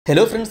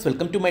Hello friends,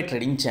 welcome to my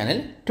trading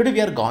channel. Today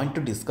we are going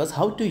to discuss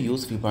how to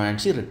use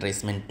Fibonacci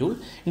Retracement tool.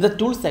 In the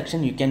tool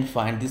section you can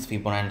find this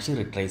Fibonacci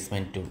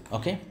Retracement tool.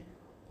 Okay,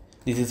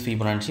 this is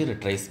Fibonacci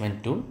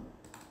Retracement tool.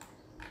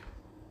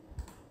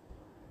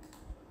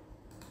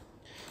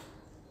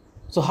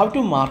 So how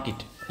to mark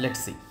it? Let's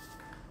see.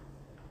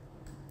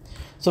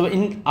 So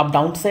in a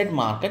downside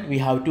market we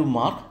have to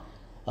mark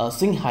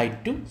swing high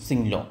to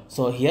swing low.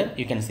 So here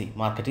you can see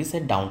market is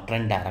a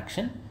downtrend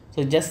direction.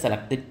 So just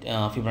select the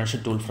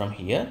Fibonacci tool from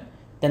here,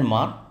 then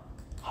mark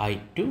high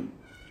to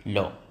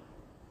low.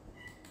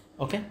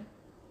 Okay,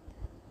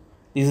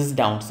 this is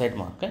downside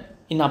market.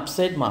 In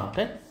upside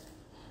market,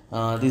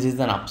 this is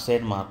an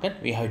upside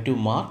market. We have to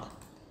mark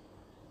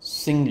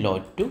swing low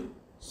to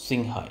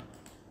swing high.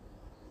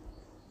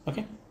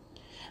 Okay,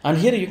 and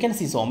here you can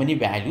see so many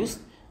values.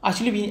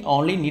 Actually we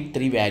only need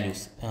three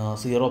values,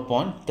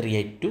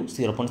 0.382,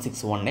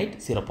 0.618,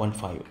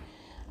 0.5.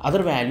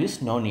 Other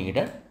values no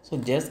needed, so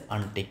just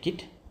untick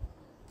it,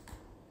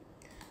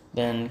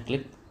 then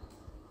click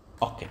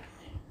OK.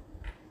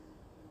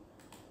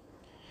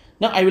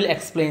 Now I will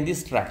explain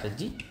this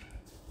strategy.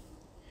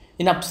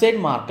 In upside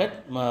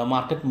market,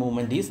 market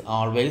movement is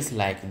always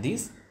like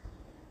this.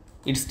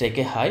 It's take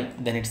a high,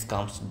 then it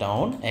comes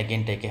down,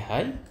 again take a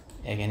high,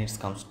 again it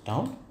comes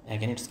down,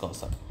 again it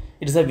goes up.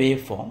 It is a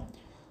waveform.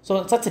 So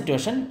in such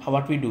situation,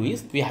 what we do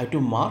is we have to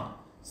mark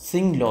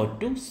swing low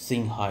to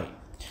swing high.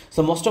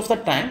 So most of the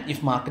time,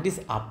 if market is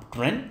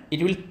uptrend,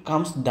 it will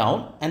comes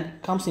down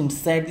and comes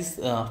inside this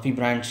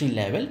Fibonacci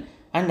level,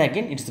 and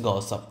again it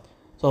goes up.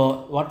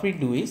 So what we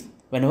do is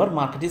whenever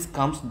market is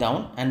comes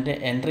down and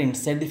enter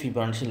inside the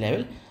Fibonacci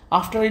level,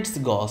 after it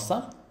goes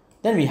up,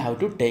 then we have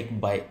to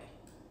take buy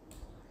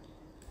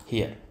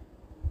here.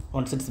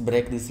 Once it's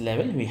break this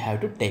level, we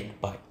have to take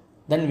buy.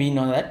 Then we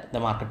know that the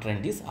market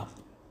trend is up.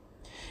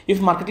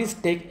 If market is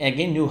take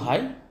again new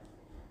high,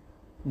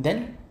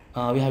 then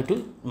we have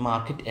to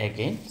mark it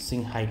again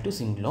swing high to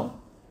swing low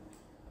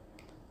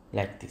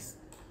like this.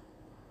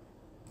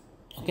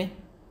 Okay,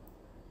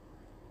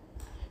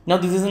 now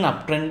this is an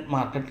uptrend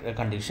market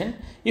condition.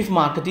 If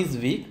market is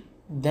weak,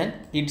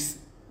 then it's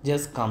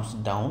just comes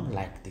down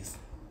like this.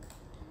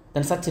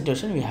 Then such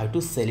situation we have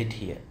to sell it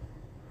here.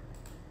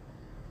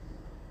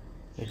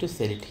 We have to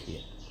sell it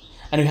here,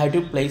 and we have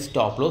to place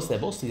stop loss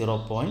above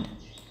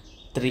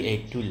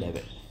 0.382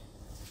 level.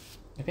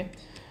 Okay,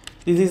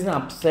 this is an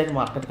upside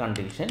market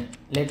condition.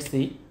 Let's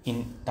see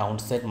in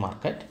downside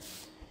market.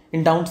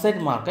 In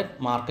downside market,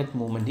 market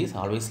movement is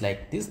always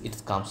like this.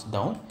 It comes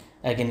down,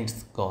 again it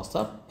goes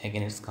up,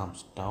 again it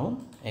comes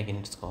down, again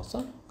it goes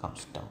up,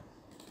 comes down.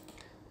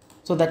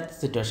 So that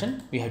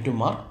situation we have to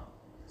mark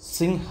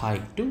swing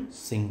high to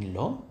swing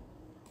low.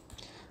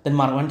 Then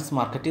once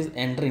market is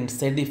enter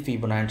inside the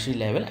Fibonacci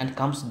level and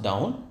comes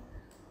down,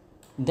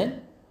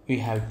 then we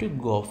have to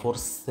go for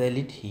sell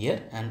it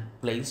here and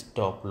place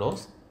stop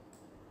loss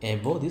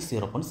above this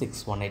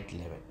 0.618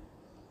 level.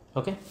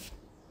 Okay,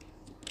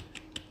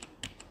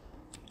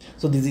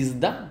 so this is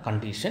the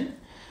condition.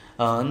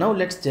 Now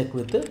let's check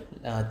with the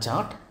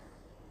chart.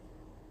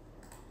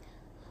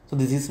 So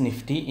this is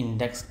Nifty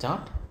index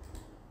chart.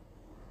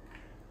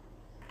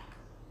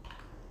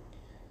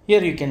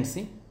 Here you can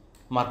see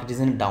market is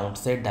in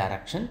downside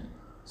direction.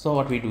 So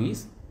what we do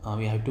is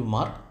we have to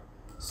mark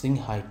swing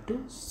high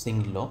to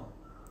swing low.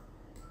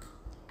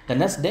 The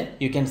next day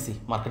you can see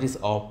market is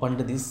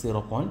opened this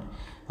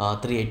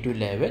 0.382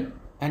 level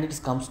and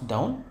it comes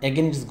down,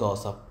 again it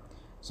goes up.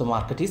 So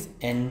market is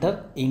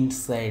enter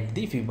inside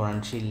the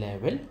Fibonacci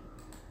level,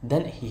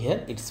 then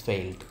here it's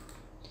failed,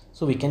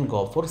 so we can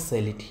go for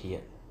sell it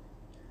here.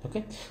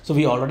 Okay, so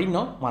we already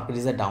know market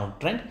is a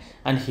downtrend,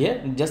 and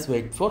here just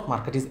wait for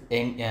market is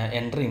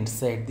enter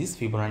inside this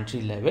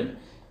Fibonacci level.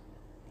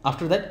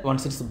 After that,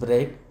 once it's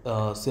break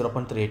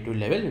 0.382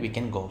 level, we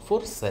can go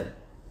for sell.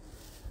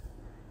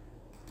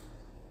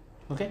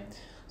 Okay,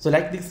 so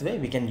like this way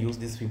we can use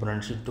this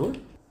Fibonacci tool.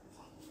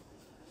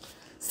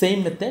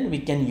 Same method we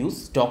can use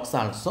stocks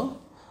also.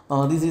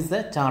 This is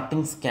the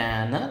charting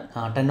scanner.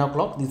 10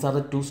 o'clock, these are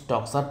the two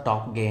stocks are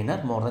top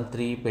gainer, more than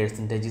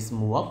 3% is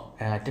move up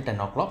at 10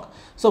 o'clock.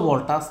 So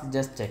Voltas,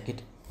 just check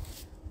it.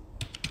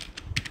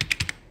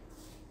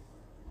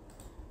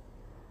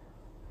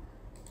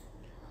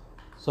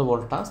 So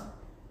Voltas,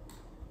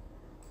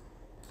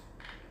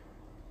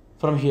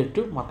 from here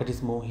to market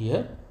is move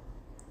here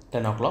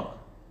 10 o'clock.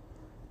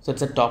 So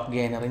it's a top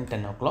gainer in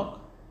 10 o'clock.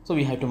 So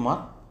we have to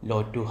mark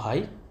low to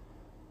high,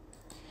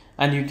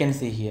 and you can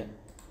see here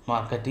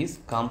market is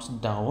comes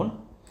down,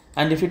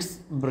 and if it's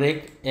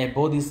break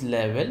above this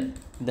level,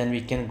 then we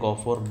can go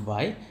for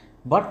buy,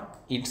 but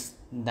it's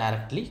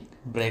directly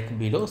break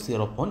below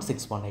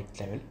 0.618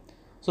 level,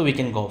 so we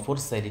can go for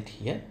sell it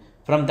here.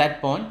 From that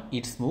point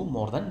it's move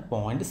more than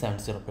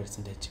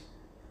 0.70%.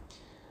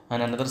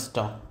 And another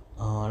stock,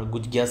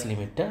 Good Gas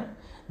Limited,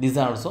 these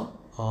are also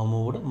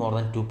moved more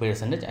than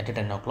 2% at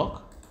 10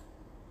 o'clock.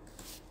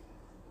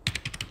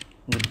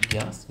 Good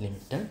Gas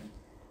Limited.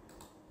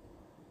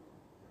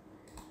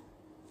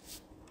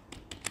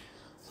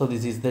 So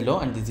this is the low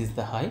and this is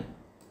the high.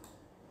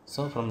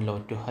 So from low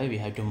to high we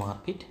have to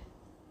mark it.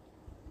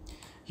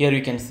 Here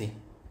you can see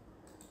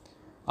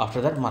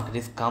after that market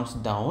is comes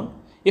down.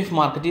 If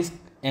market is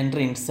enter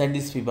inside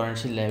this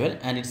Fibonacci level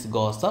and it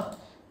goes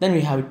up, then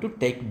we have to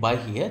take buy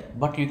here.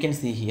 But you can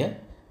see here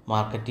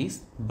market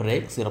is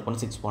break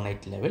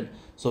 0.618 level,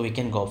 so we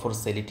can go for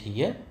sell it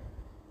here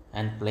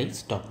and place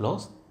stop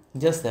loss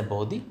just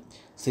above the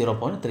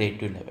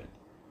 0.382 level.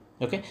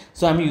 Okay,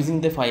 so I'm using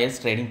the Fires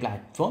trading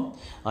platform.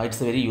 It's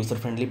a very user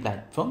friendly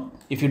platform.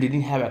 If you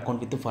didn't have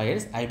account with the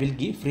Fires, I will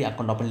give free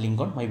account open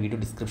link on my video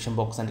description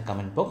box and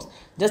comment box.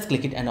 Just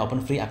click it and open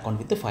free account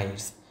with the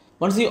Fires.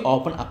 Once you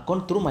open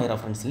account through my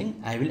reference link,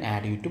 I will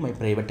add you to my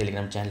private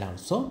Telegram channel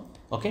also.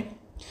 Okay,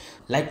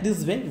 like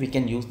this way we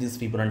can use this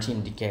Fibonacci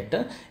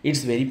indicator.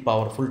 It's very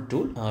powerful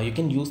tool. You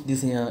can use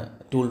this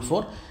tool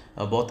for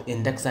both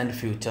index and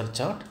future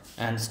chart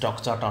and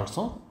stock chart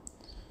also.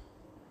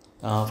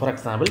 For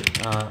example,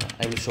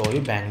 I will show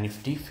you Bank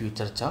Nifty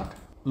future chart.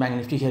 Bank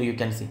Nifty, here you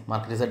can see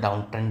market is a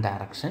downtrend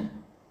direction.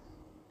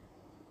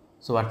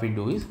 So what we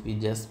do is we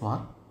just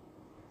mark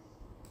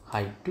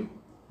high to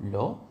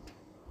low,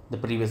 the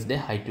previous day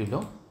high to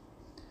low.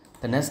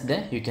 The next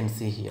day you can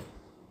see here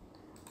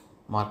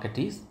market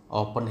is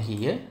open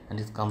here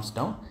and it comes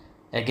down,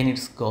 again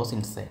it goes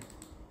inside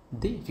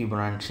the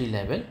Fibonacci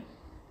level,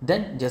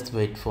 then just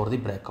wait for the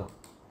breakout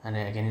and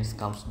again it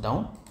comes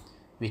down.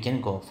 We can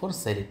go for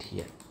sell it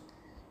here.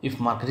 If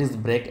market is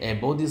break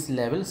above this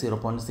level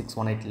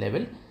 0.618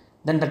 level,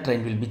 then the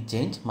trend will be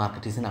changed.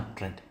 Market is in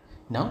uptrend.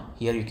 Now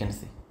here you can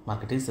see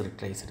market is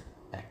retraced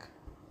back,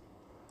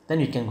 then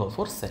you can go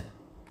for sell.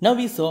 Now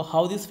we saw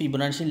how this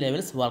Fibonacci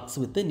levels works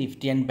with the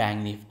Nifty and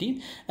Bank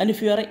Nifty, and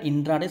if you are an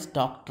intraday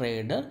stock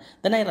trader,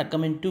 then I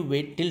recommend to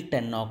wait till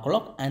 10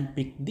 o'clock and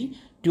pick the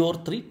 2 or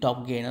 3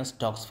 top gainer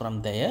stocks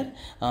from there.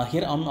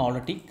 Here I'm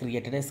already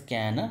created a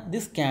scanner.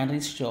 This scanner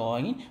is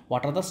showing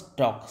what are the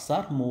stocks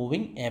are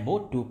moving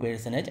above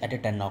 2%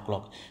 at 10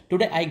 o'clock.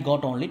 Today I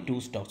got only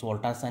 2 stocks,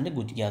 Voltas and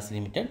Guj Gas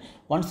Limited.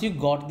 Once you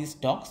got these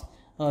stocks,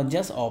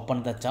 just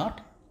open the chart.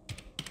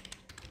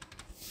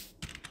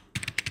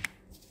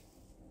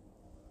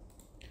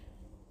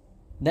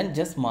 Then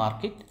just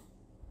mark it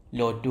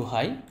low to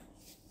high.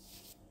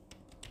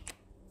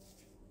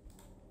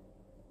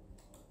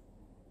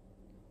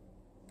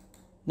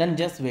 Then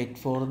just wait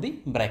for the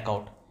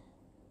breakout.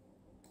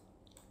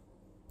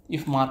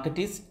 If market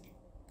is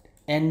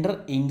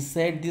enter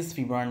inside this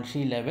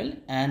Fibonacci level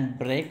and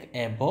break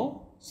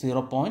above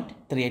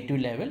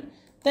 0.382 level,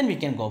 then we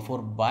can go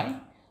for buy.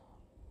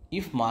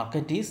 If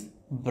market is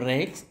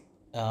breaks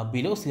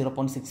below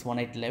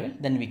 0.618 level,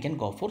 then we can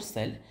go for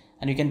sell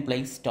and you can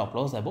place stop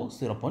loss above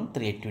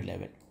 0.382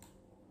 level.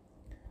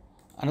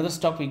 Another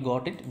stock we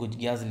got it, Guj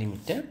Gas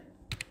Limited.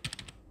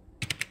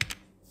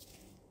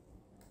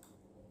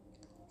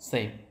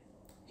 Same.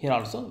 Here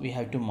also we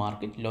have to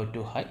mark it low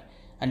to high,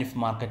 and if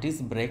market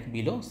is break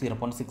below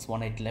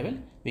 0.618 level,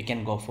 we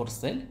can go for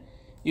sell.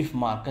 If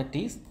market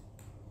is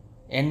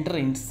enter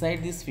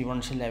inside this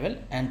Fibonacci level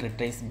and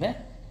retrace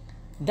back,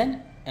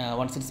 then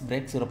once it's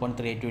break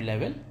 0.382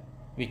 level,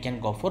 we can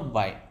go for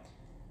buy.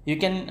 You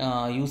can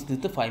use this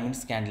the 5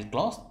 minutes candle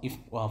close. If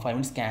 5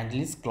 minutes candle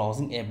is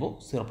closing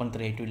above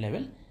 0.382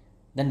 level,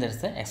 then there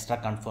is an extra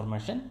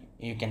confirmation,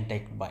 you can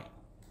take buy.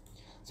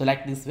 So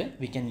like this way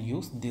we can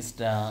use this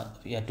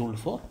tool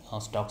for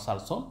stocks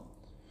also.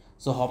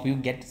 So hope you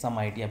get some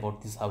idea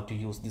about this, how to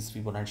use this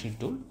Fibonacci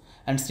tool.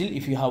 And still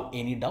if you have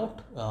any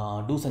doubt,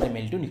 do send a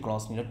mail to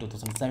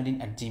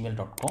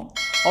nicholasnilo2017@gmail.com.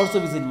 Also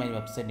visit my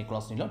website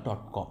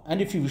nicholasnilo.com.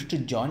 And if you wish to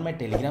join my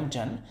Telegram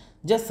channel,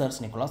 just search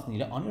Nicholas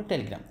Nilo on your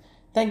Telegram.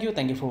 Thank you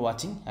for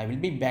watching. I will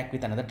be back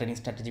with another trading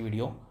strategy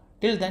video.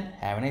 Till then,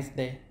 have a nice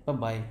day. Bye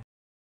bye.